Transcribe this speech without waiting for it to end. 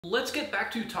Let's get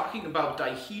back to talking about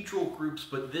dihedral groups,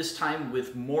 but this time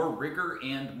with more rigor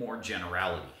and more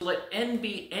generality. Let n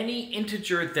be any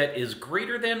integer that is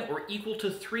greater than or equal to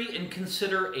 3 and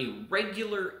consider a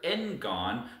regular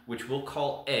n-gon, which we'll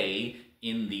call A,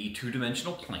 in the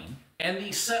two-dimensional plane. And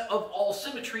the set of all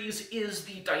symmetries is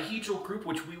the dihedral group,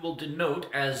 which we will denote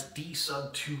as d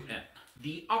sub 2n.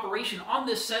 The operation on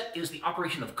this set is the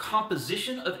operation of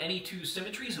composition of any two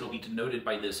symmetries. It'll be denoted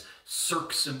by this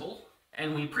circ symbol.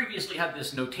 And we previously had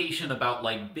this notation about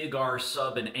like big R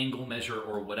sub an angle measure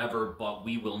or whatever, but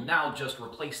we will now just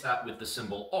replace that with the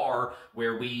symbol R,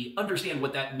 where we understand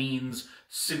what that means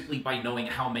simply by knowing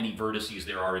how many vertices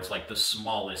there are. It's like the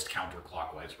smallest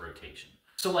counterclockwise rotation.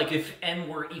 So like if n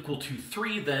were equal to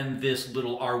 3, then this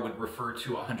little r would refer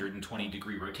to a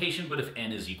 120-degree rotation, but if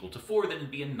n is equal to 4, then it'd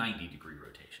be a 90-degree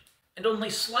rotation. And only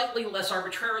slightly less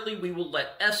arbitrarily, we will let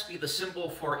S be the symbol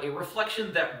for a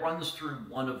reflection that runs through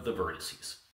one of the vertices.